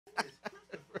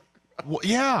Well,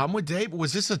 yeah, I'm with Dave.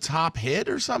 Was this a top hit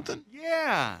or something?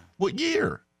 Yeah. What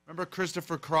year? Remember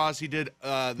Christopher Cross? He did.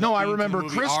 No, I remember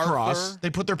Criss Arthur. Cross. They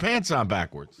put their pants on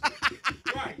backwards.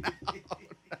 Right.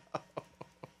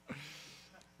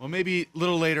 Well, maybe a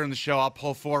little later in the show, I'll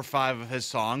pull 4 or 5 of his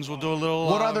songs. We'll do a little.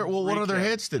 What other recap.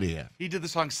 hits did he have? He did the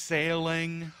song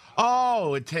 "Sailing."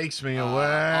 Oh, it takes me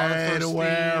away to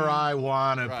where I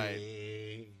want to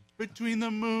be. Between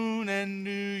the moon and New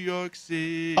York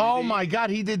City. Oh my God,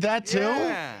 he did that too.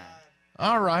 Yeah.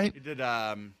 All right. He did.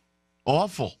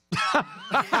 Awful.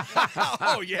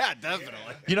 Oh yeah,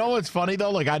 definitely. You know what's funny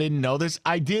though? Like I didn't know this.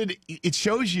 I did. It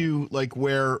shows you like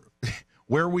where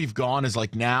we've gone is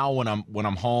like now when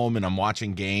I'm home and I'm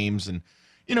watching games and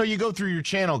you go through your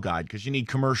channel guide because you need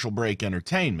commercial break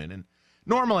entertainment and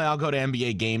normally I'll go to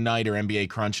NBA Game Night or NBA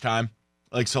Crunch Time.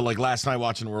 Like last night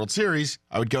watching the World Series,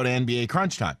 I would go to NBA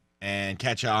Crunch Time and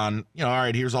catch on. All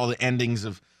right, here's all the endings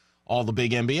of all the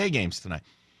big NBA games tonight.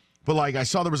 But like I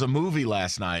saw there was a movie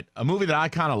last night, a movie that I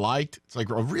kind of liked. It's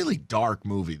like a really dark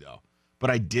movie though,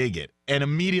 but I dig it. And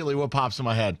immediately what pops in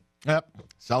my head? Yep,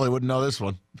 Sully wouldn't know this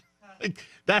one. Like,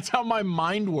 that's how my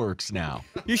mind works now.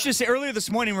 You should say earlier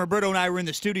this morning, Roberto and I were in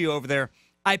the studio over there.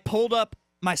 I pulled up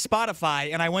my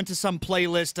Spotify and I went to some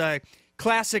playlist,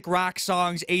 classic rock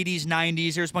songs, 80s,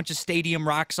 90s. There's a bunch of stadium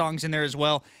rock songs in there as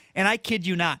well. And I kid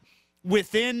you not,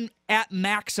 within at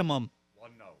maximum,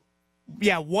 1 note.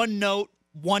 Yeah, 1 note.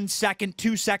 1 second,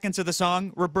 2 seconds of the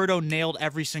song, Roberto nailed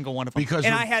every single one of them.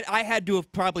 And I had to have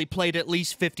probably played at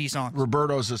least 50 songs.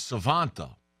 Roberto's a savant,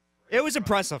 though. It was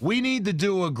impressive. We need to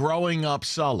do a growing up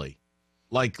Sully,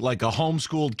 like a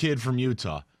homeschooled kid from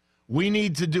Utah. We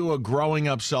need to do a growing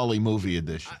up Sully movie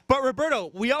edition. But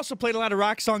Roberto, we also played a lot of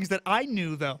rock songs that I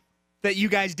knew though that you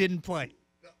guys didn't play.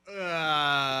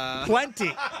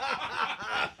 Plenty.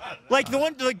 Like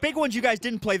the big ones you guys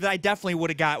didn't play that I definitely would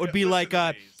have got would be like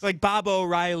Bob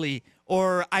O'Reilly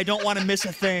or I Don't Want to Miss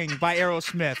a Thing by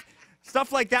Aerosmith.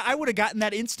 Stuff like that, I would have gotten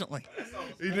that instantly.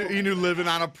 He knew Living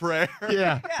on a Prayer.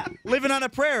 Yeah. Living on a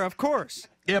Prayer, of course.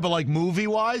 Yeah, but like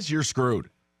movie-wise, you're screwed.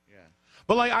 Yeah.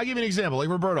 But like, I'll give you an example. Like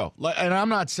Roberto, and I'm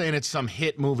not saying it's some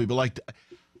hit movie, but like,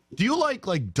 do you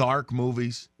like dark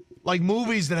movies? Like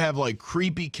movies that have like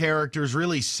creepy characters,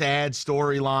 really sad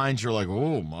storylines. You're like,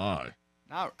 oh my.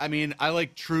 I mean, I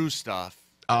like true stuff.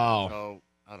 Oh. So,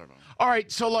 I don't know. All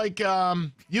right, so like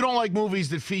you don't like movies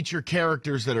that feature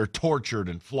characters that are tortured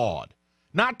and flawed.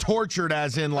 Not tortured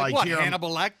as in like what, here, Hannibal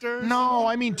Lecter? No,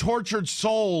 I mean tortured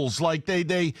souls. Like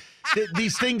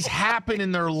these things happen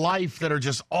in their life that are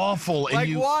just awful. And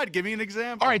Like what? Give me an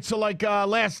example. All right, so like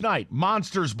last night,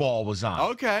 Monsters Ball was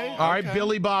on. Okay. All right,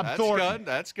 Billy Bob Thornton. That's good.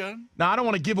 That's good. Now I don't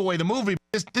want to give away the movie.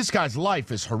 But this guy's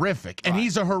life is horrific, and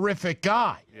he's a horrific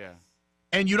guy. Yeah.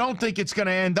 And you don't think it's going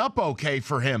to end up okay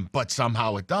for him, but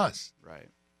somehow it does. Right.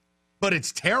 But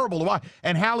it's terrible to watch.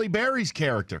 And Halle Berry's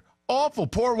character, awful.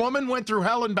 Poor woman went through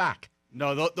hell and back.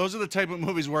 No, those are the type of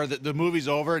movies where the movie's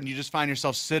over and you just find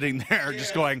yourself sitting there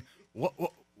just going,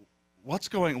 what's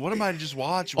going? What am I to just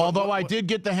watch? Although I did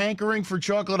get the hankering for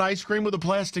chocolate ice cream with a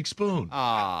plastic spoon.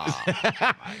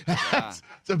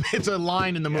 It's a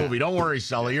line in the movie. Don't worry,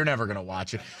 Sully. You're never going to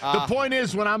watch it. The point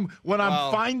is, when I'm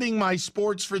finding my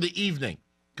sports for the evening,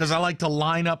 because I like to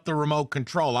line up the remote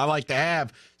control, I like to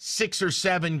have 6 or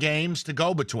 7 games to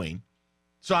go between,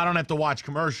 so I don't have to watch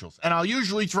commercials. And I'll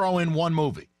usually throw in one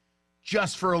movie,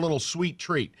 just for a little sweet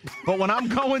treat. But when I'm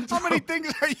going through, how many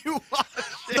things are you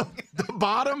watching?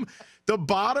 The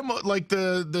bottom, like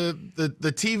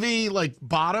the TV, like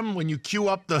bottom, when you queue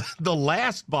up the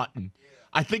last button,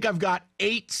 I think I've got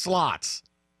 8 slots,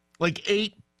 like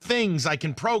 8 things I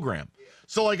can program.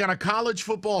 So like on a college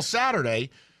football Saturday,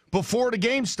 before the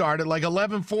game started, like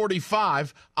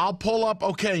 11:45, I'll pull up,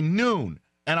 okay, noon,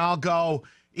 and I'll go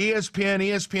ESPN,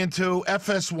 ESPN2,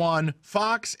 FS1,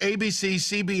 Fox, ABC,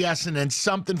 CBS, and then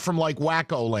something from like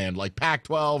Wacko Land, like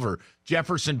Pac-12 or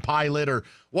Jefferson Pilot or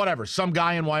whatever. Some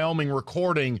guy in Wyoming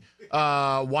recording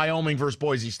Wyoming versus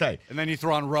Boise State. And then you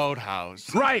throw on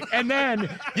Roadhouse. Right, and then,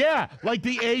 yeah, like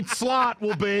the 8th slot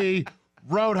will be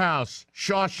Roadhouse,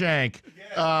 Shawshank,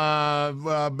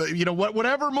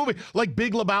 whatever movie. Like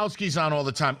Big Lebowski's on all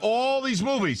the time. All these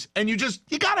movies. And you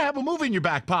got to have a movie in your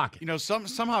back pocket. You know,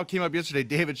 somehow it came up yesterday.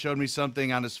 David showed me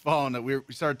something on his phone that we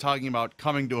started talking about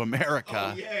Coming to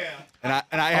America. Oh, yeah. And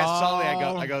I asked Sully,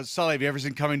 I go, Sully, have you ever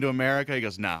seen Coming to America? He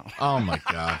goes, no. Oh, my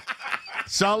God.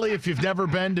 Sully, if you've never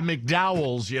been to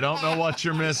McDowell's, you don't know what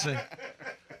you're missing.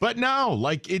 But no,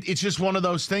 like it's just one of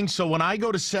those things. So when I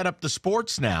go to set up the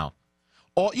sports now,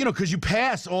 because you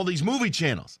pass all these movie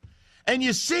channels, and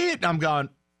you see it, and I'm going,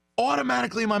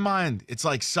 automatically in my mind, it's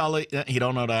like Sully. He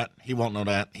don't know that. He won't know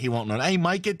that. He won't know that. He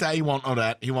might get that. He won't know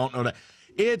that. He won't know that.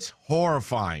 It's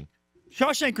horrifying.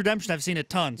 Shawshank Redemption, I've seen a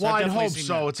ton. So Well, I've I'd definitely hope seen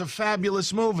so. that. It's a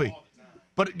fabulous movie.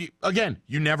 But again,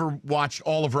 you never watched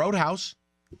all of Roadhouse.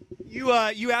 You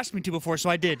asked me to before, so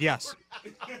I did. Yes.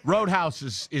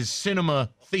 Roadhouse is cinema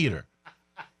theater.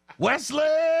 Wesley!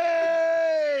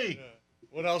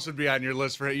 What else would be on your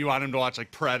list for it? You want him to watch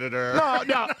like Predator?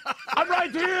 No, I'm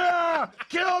right here.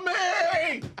 Kill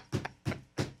me.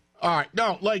 All right,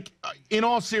 no, like in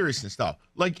all seriousness, though,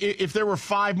 like if there were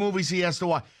 5 movies he has to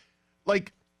watch,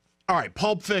 like, all right,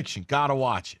 Pulp Fiction, gotta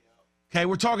watch it. Okay,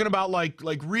 we're talking about like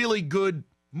really good,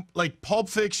 like Pulp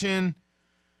Fiction,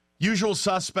 Usual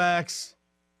Suspects,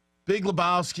 Big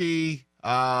Lebowski.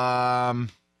 Yeah,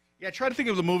 try to think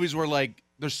of the movies where like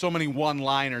there's so many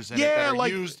one-liners in it that are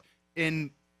like used in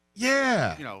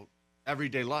yeah,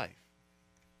 everyday life.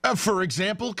 For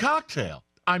example, Cocktail.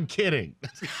 I'm kidding.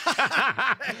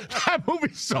 That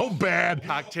movie's so bad.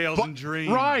 Cocktails and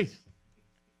Dreams. Right.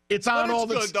 It's on But all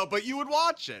it's the good though. But you would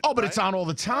watch it. Oh, but right? it's on all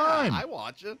the time. Yeah, I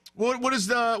watch it. What's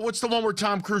the one where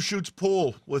Tom Cruise shoots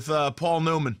pool with Paul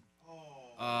Newman?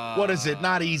 What is it?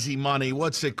 Not Easy Money.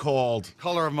 What's it called?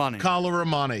 Color of Money. Color of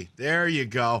Money. There you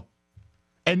go.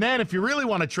 And then if you really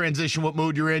want to transition what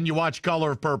mood you're in, you watch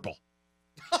Color of Purple.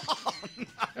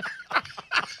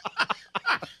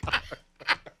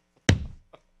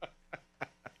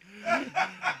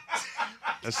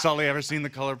 Has Sully ever seen The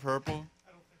Color Purple?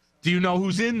 Do you know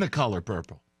who's in The Color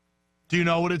Purple? Do you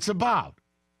know what it's about?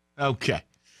 Okay.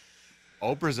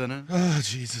 Oprah's in it. Oh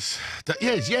Jesus!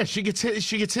 Yeah. She gets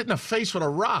hit in the face with a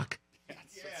rock.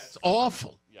 It's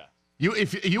awful. Yeah.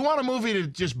 If you want a movie to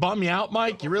just bum you out,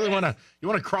 Mike, you really want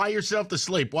to cry yourself to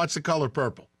sleep. Watch The Color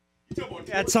Purple.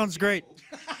 That sounds great.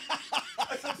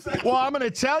 Well, I'm going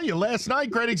to tell you. Last night,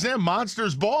 great example.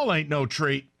 Monsters Ball ain't no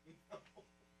treat.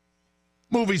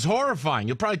 Movie's horrifying.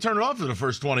 You'll probably turn it off for the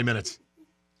first 20 minutes.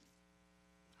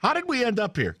 How did we end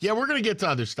up here? Yeah, we're going to get to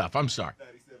other stuff. I'm sorry.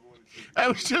 It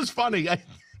was just funny. I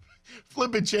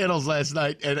flipping channels last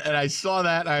night, and I saw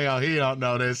that, and I go, he don't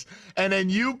know this. And then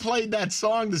you played that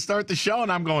song to start the show,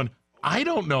 and I'm going, I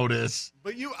don't know this.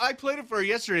 But I played it for her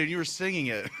yesterday, and you were singing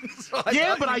it. So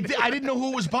I didn't know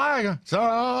who it was by. I go, it's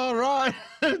all right.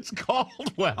 It's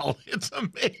Caldwell. It's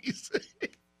amazing.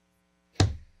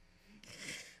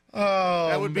 Oh,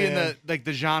 that would be in man.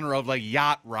 the genre of like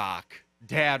yacht rock,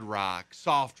 dad rock,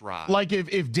 soft rock. Like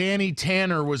if Danny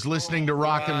Tanner was listening to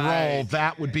rock and roll, right.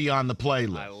 that would be on the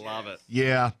playlist. I love it.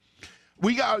 Yeah.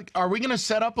 Are we going to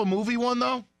set up a movie one,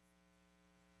 though?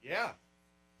 Yeah.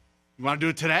 You want to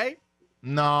do it today?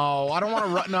 No, I don't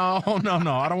want to. No.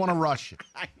 I don't want to rush it.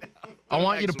 I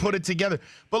want you to put it together.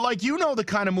 But like the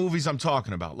kind of movies I'm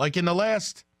talking about. Like in the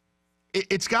last,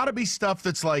 it's got to be stuff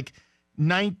that's like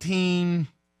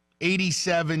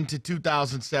 1987 to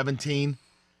 2017.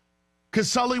 Because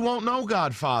Sully won't know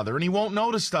Godfather, and he won't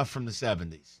know the stuff from the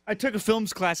 70s. I took a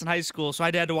films class in high school, so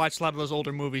I had to watch a lot of those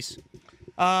older movies.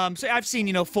 So I've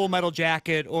seen, Full Metal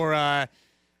Jacket or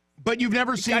But you've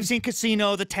never seen. I've seen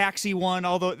Casino, the Taxi one,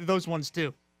 all those ones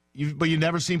too. But you've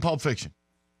never seen Pulp Fiction.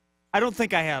 I don't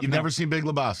think I have. You've no. never seen Big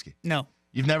Lebowski. No.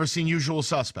 You've never seen Usual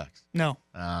Suspects. No.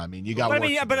 I mean, you got. But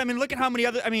I mean, look at how many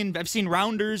other. I mean, I've seen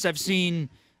Rounders. I've seen.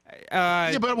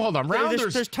 Yeah, but hold on.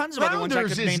 Rounders. There's tons of other ones I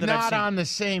could name that I've is not seen. on the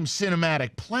same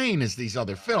cinematic plane as these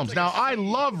other films. Now, I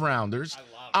love Rounders.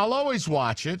 I'll always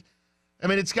watch it. I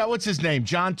mean, it's got what's his name,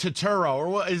 John Turturro, or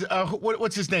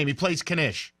what's his name? He plays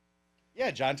Kanish.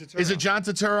 Yeah, John Turturro. Is it John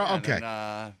Turturro? Yeah, Okay.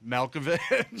 And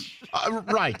Malkovich.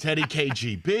 Right, Teddy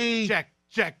KGB. Check.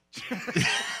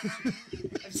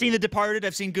 I've seen The Departed.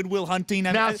 I've seen Good Will Hunting.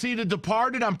 See, The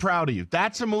Departed, I'm proud of you.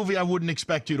 That's a movie I wouldn't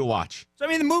expect you to watch. So, I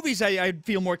mean, the movies, I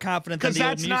feel more confident than Because the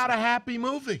old that's music. not a happy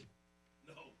movie.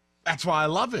 No. That's why I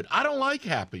love it. I don't like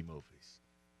happy movies.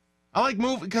 I like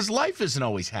movies because life isn't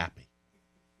always happy.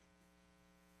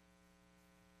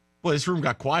 Boy, this room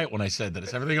got quiet when I said that.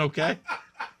 Is everything okay?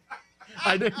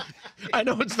 I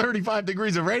know it's 35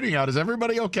 degrees of rain out. Is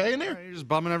everybody okay in there? You're just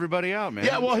bumming everybody out, man.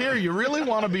 Yeah, well, here, you really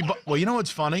want to be... Well, you know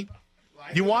what's funny?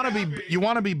 You want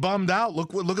to be bummed out.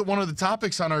 Look at one of the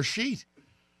topics on our sheet.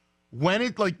 When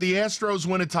the Astros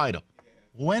win a title,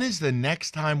 when is the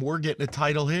next time we're getting a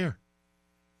title here?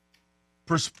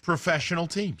 Professional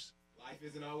teams. Life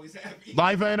isn't always happy.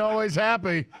 Life ain't always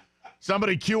happy.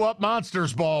 Somebody cue up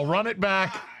Monsters Ball. Run it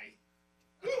back.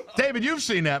 David, you've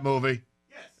seen that movie.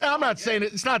 Yes. I'm not saying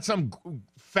it's not some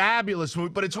fabulous movie,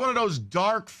 but it's one of those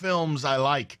dark films I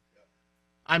like.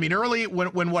 I mean, early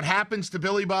when what happens to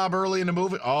Billy Bob early in the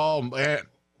movie, oh man,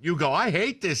 you go, I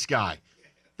hate this guy.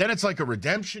 Then it's like a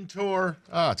redemption tour.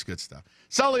 Oh, it's good stuff.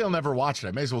 Sully will never watch it.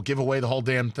 I may as well give away the whole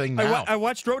damn thing now. I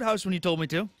watched Roadhouse when you told me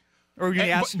to. Or when you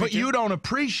asked me but to. you don't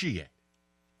appreciate.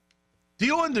 Do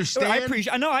you understand? I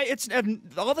appreciate. No, it's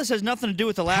all this has nothing to do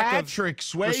with the lack Patrick of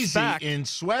Swayze respect. in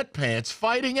sweatpants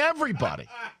fighting everybody.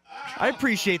 I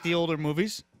appreciate the older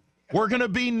movies. We're going to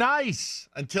be nice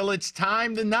until it's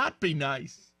time to not be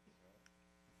nice.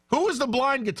 Who was the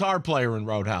blind guitar player in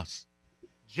Roadhouse?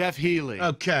 Jeff Healey.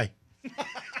 Okay.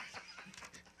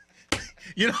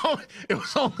 You know, it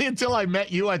was only until I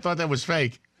met you I thought that was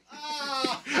fake.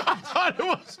 Oh. I thought it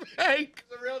was fake.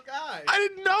 He's a real guy. I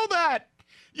didn't know that.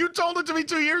 You told it to me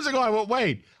 2 years ago. I went,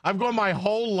 wait, I've gone my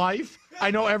whole life.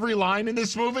 I know every line in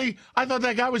this movie. I thought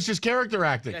that guy was just character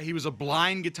acting. Yeah, he was a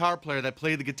blind guitar player that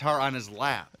played the guitar on his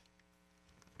lap.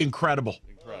 Incredible.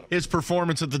 His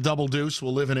performance at the Double Deuce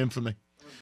will live in infamy.